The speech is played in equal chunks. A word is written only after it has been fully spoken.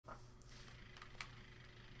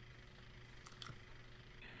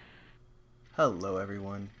Hello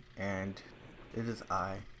everyone, and it is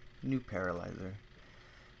I, New Paralyzer.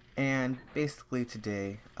 And basically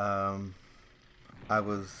today, I've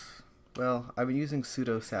been using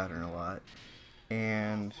Pseudo Saturn a lot,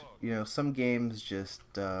 and some games just,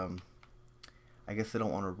 I guess they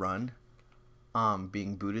don't want to run,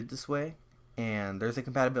 being booted this way. And there's a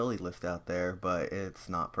compatibility list out there, but it's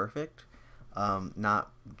not perfect.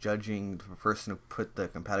 Not judging the person who put the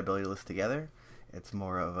compatibility list together. It's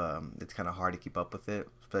more of it's kind of hard to keep up with it,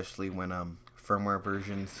 especially when firmware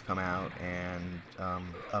versions come out and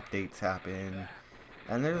updates happen.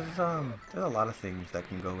 And there's a lot of things that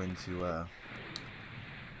can go into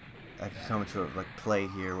like play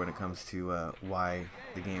here when it comes to why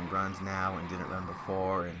the game runs now and didn't run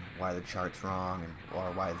before, and why the chart's wrong, and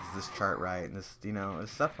or why is this chart right, and this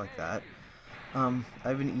stuff like that.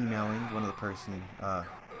 I've been emailing one of the person. I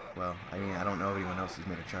don't know if anyone else has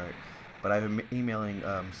made a chart. But I've been emailing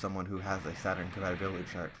someone who has a Saturn compatibility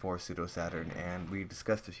chart for Pseudo Saturn, and we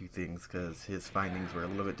discussed a few things because his findings were a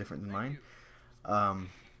little bit different than mine.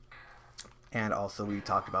 And also we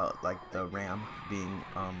talked about like the RAM being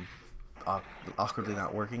awkwardly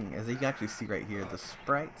not working. As you can actually see right here, the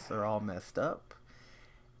sprites are all messed up.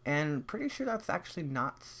 And pretty sure that's actually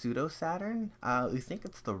not Pseudo Saturn. We think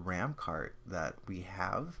it's the RAM cart that we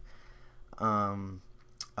have.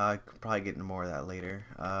 I could probably get into more of that later.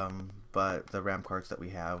 But the RAM carts that we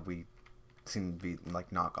have, we seem to be like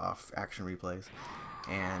knockoff action replays,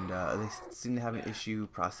 and they seem to have an issue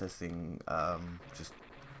processing just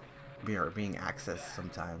being accessed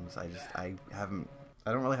sometimes. I don't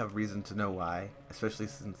really have reason to know why, especially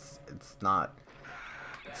since it's not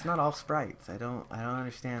all sprites. I don't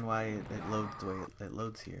understand why it loads the way it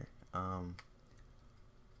loads here.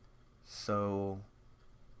 So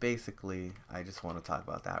basically, I just want to talk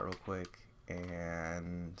about that real quick,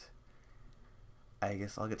 and I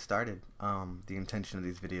guess I'll get started. The intention of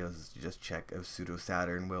these videos is to just check if Pseudo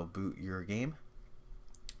Saturn will boot your game.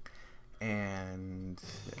 And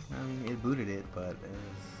I mean, it booted it, but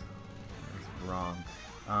it's wrong.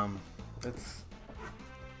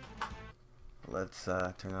 Let's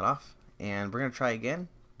turn that off, and we're gonna try again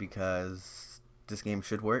because this game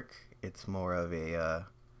should work. It's more of a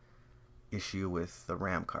issue with the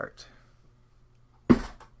RAM cart.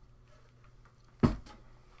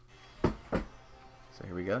 So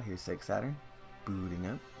here we go. Here's Sega Saturn booting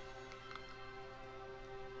up.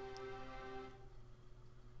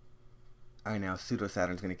 Alright, now Pseudo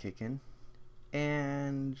Saturn's gonna kick in,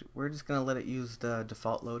 and we're just gonna let it use the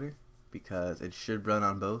default loader because it should run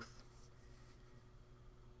on both,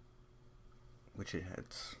 which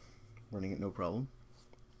it's running it no problem.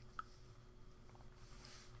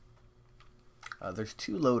 There's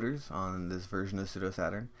two loaders on this version of Pseudo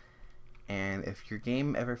Saturn, and if your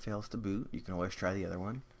game ever fails to boot, you can always try the other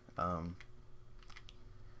one. I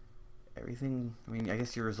mean, I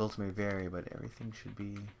guess your results may vary, but everything should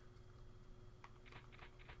be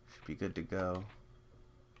good to go.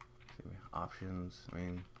 Options. I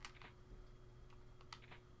mean,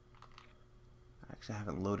 I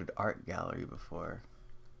haven't loaded Art Gallery before.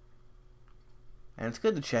 And it's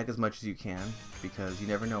good to check as much as you can, because you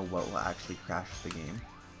never know what will actually crash the game.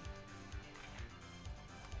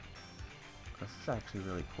 This is actually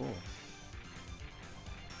really cool.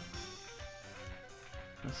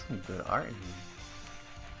 There's some good art in here.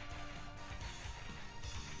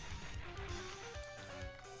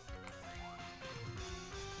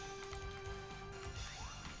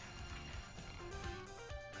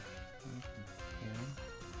 Okay.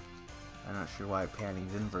 I'm not sure why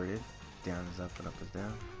panning's inverted. Down is up and up is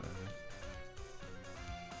down.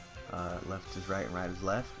 Left is right and right is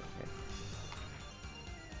left. Okay.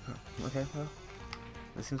 Okay, well,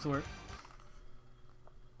 this seems to work.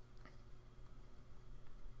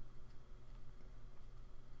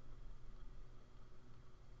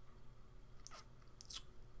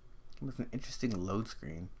 With an interesting load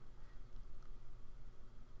screen.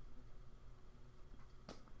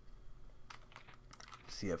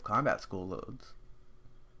 Let's see if Combat School loads.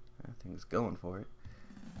 That thing's going for it.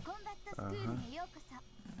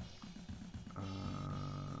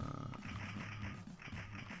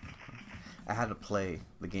 I had to play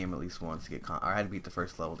the game at least once to get or I had to beat the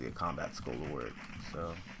first level to get Combat School to work.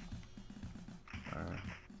 So,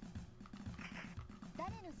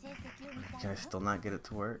 can I still not get it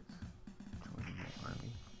to work? Join the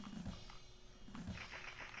army.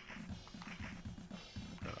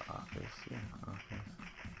 Go to office. Yeah, office.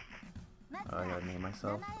 Oh, I gotta name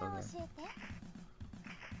myself? Okay.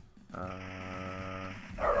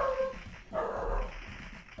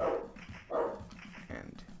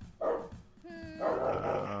 And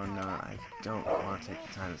oh no, I don't want take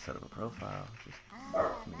the time to set up a profile. Just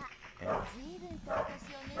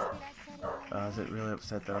is it really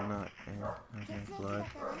upset that I'm not in? Okay, blood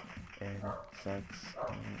and sex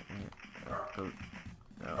and go.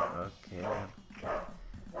 Oh, okay.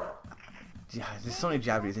 Yeah, there's so many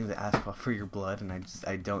Japanese things that ask for your blood, and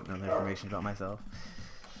I don't know the information about myself.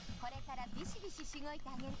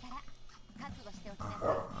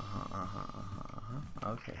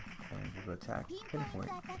 Okay, and we go attack, pinpoint,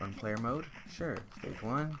 run player mode, sure. Stage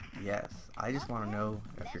 1, yes. I just want to know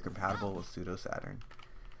if you're compatible with Pseudo Saturn.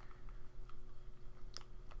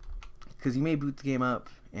 Because you may boot the game up,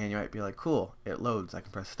 and you might be like, cool, it loads, I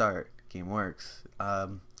can press start, game works.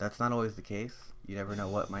 That's not always the case. You never know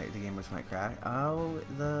what the gamers might crack. Oh,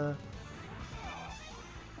 the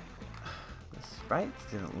sprites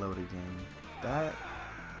didn't load again. That...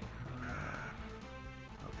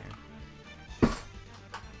 okay.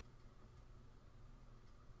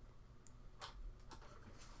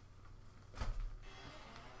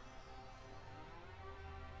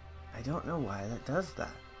 I don't know why that does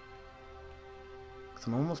that. Because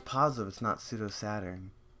I'm almost positive it's not Pseudo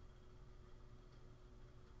Saturn.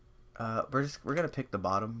 We're gonna pick the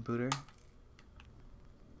bottom booter.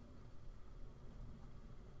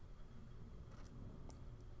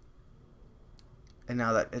 And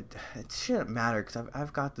now that it shouldn't matter because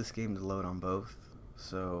I've got this game to load on both.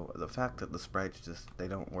 So the fact that the sprites they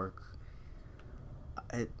don't work,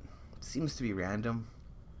 it seems to be random.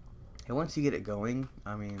 And once you get it going,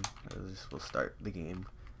 I mean, we'll start the game.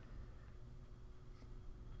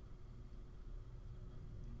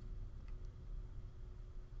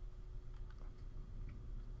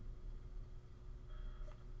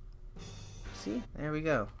 See, there we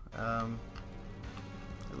go.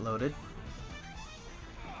 It loaded.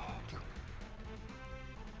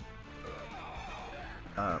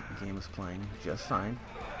 Game is playing just fine.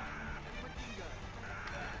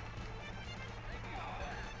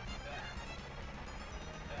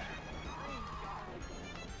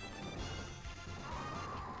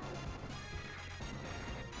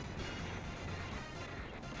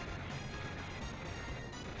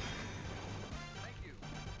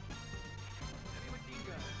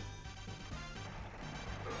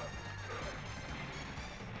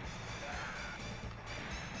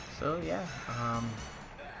 So yeah,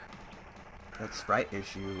 that sprite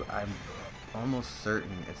issue, I'm almost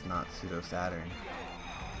certain it's not Pseudo Saturn.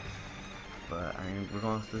 But I mean, we're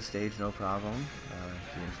going through the stage no problem.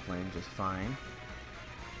 Game's playing just fine.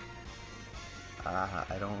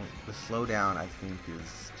 The slowdown I think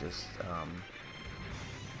is just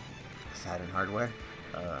Saturn hardware.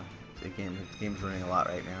 The game's running a lot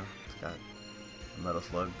right now. It's got Metal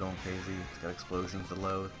Slug going crazy. It's got explosions to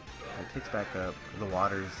load. It picks back up. The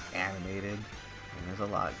water's animated, and there's a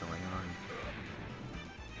lot going on.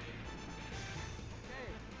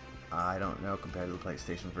 I don't know compared to the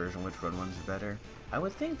PlayStation version which ones are better. I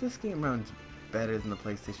would think this game runs better than the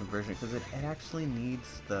PlayStation version because it actually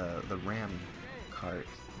needs the RAM cart.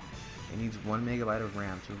 It needs 1 megabyte of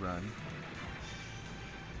RAM to run.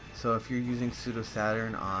 So if you're using Pseudo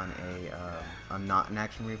Saturn on on not an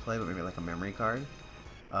action replay, but maybe like a memory card,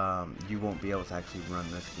 you won't be able to actually run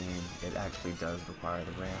this game. It actually does require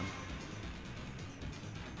the RAM.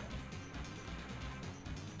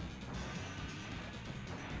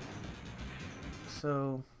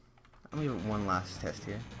 So, I'm gonna give it one last test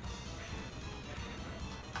here.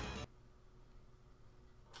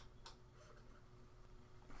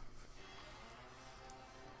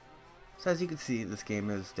 So as you can see, this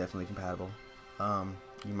game is definitely compatible.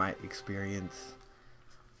 You might experience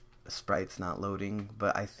sprites not loading,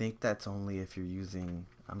 but I think that's only if you're using,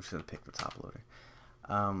 I'm just gonna pick the top loader.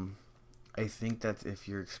 I think that's if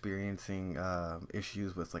you're experiencing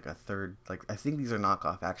issues with like a third, like I think these are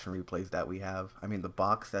knockoff action replays that we have. I mean, the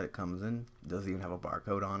box that it comes in doesn't even have a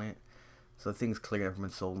barcode on it, so the thing's clearly never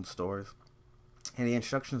been sold in stores. And the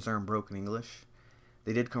instructions are in broken English.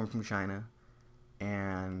 They did come from China,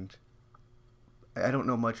 and I don't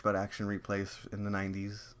know much about action replays in the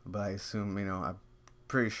 90s, but I assume, you know, I'm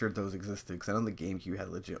pretty sure those existed, because I know the GameCube had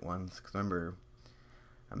legit ones, because remember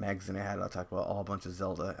a magazine I had, I'll talk about all a bunch of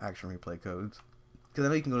Zelda action replay codes, because I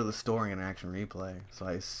know you can go to the store and get an action replay, so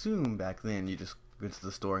I assume back then you just went to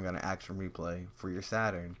the store and got an action replay for your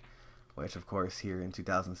Saturn, which of course here in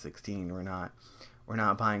 2016 we're not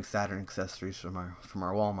buying Saturn accessories from our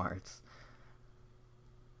Walmarts.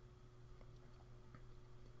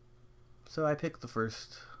 So I picked the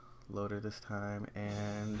first loader this time,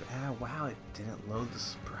 and wow, it didn't load the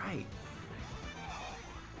sprite.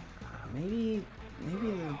 Maybe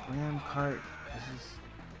the RAM cart is just...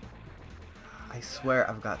 I swear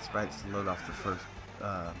I've got sprites to load off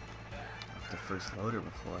the the first loader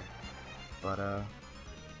before. But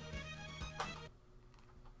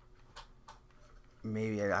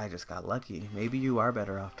maybe I just got lucky. Maybe you are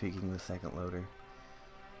better off picking the second loader.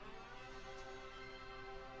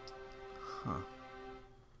 Huh.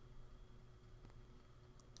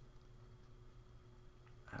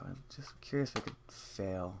 I was just curious if I could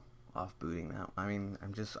fail off booting that. I mean,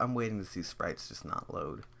 I'm waiting to see sprites just not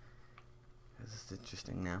load. This is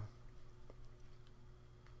interesting now.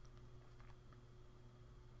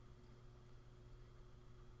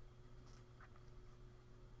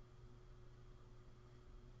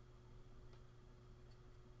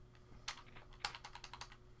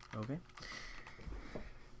 Okay.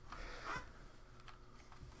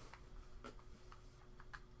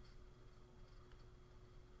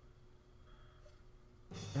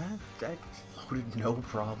 That loaded no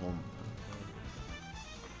problem.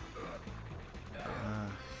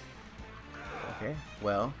 Okay,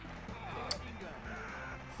 well,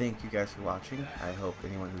 thank you guys for watching. I hope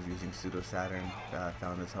anyone who's using Pseudo Saturn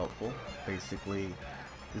found this helpful. Basically,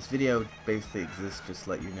 this video basically exists just to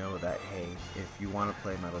let you know that, hey, if you want to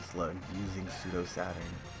play Metal Slug using Pseudo Saturn,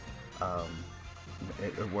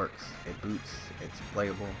 it works. It boots. It's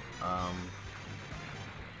playable.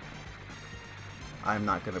 I'm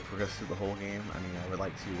not going to progress through the whole game. I mean, I would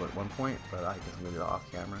like to at one point, but I guess I'm going to do that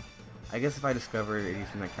off camera. I guess if I discover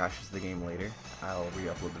anything that crashes the game later, I'll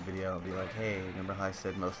re-upload the video and be like, hey, remember how I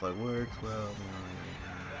said Metal Slug works? Well,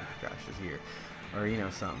 it crashes here. Or, you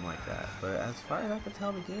know, something like that. But as far as I can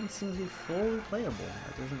tell, the game seems to be fully playable.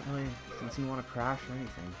 It doesn't seem to want to crash or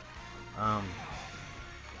anything.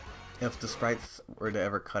 If the sprites were to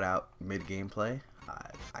ever cut out mid-gameplay,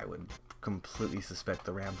 I would completely suspect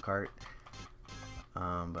the RAM cart.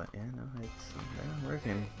 But yeah, no, it's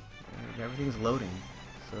working. Everything's loading.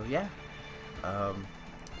 So yeah,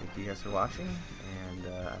 thank you guys for watching, and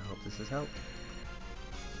I hope this has helped.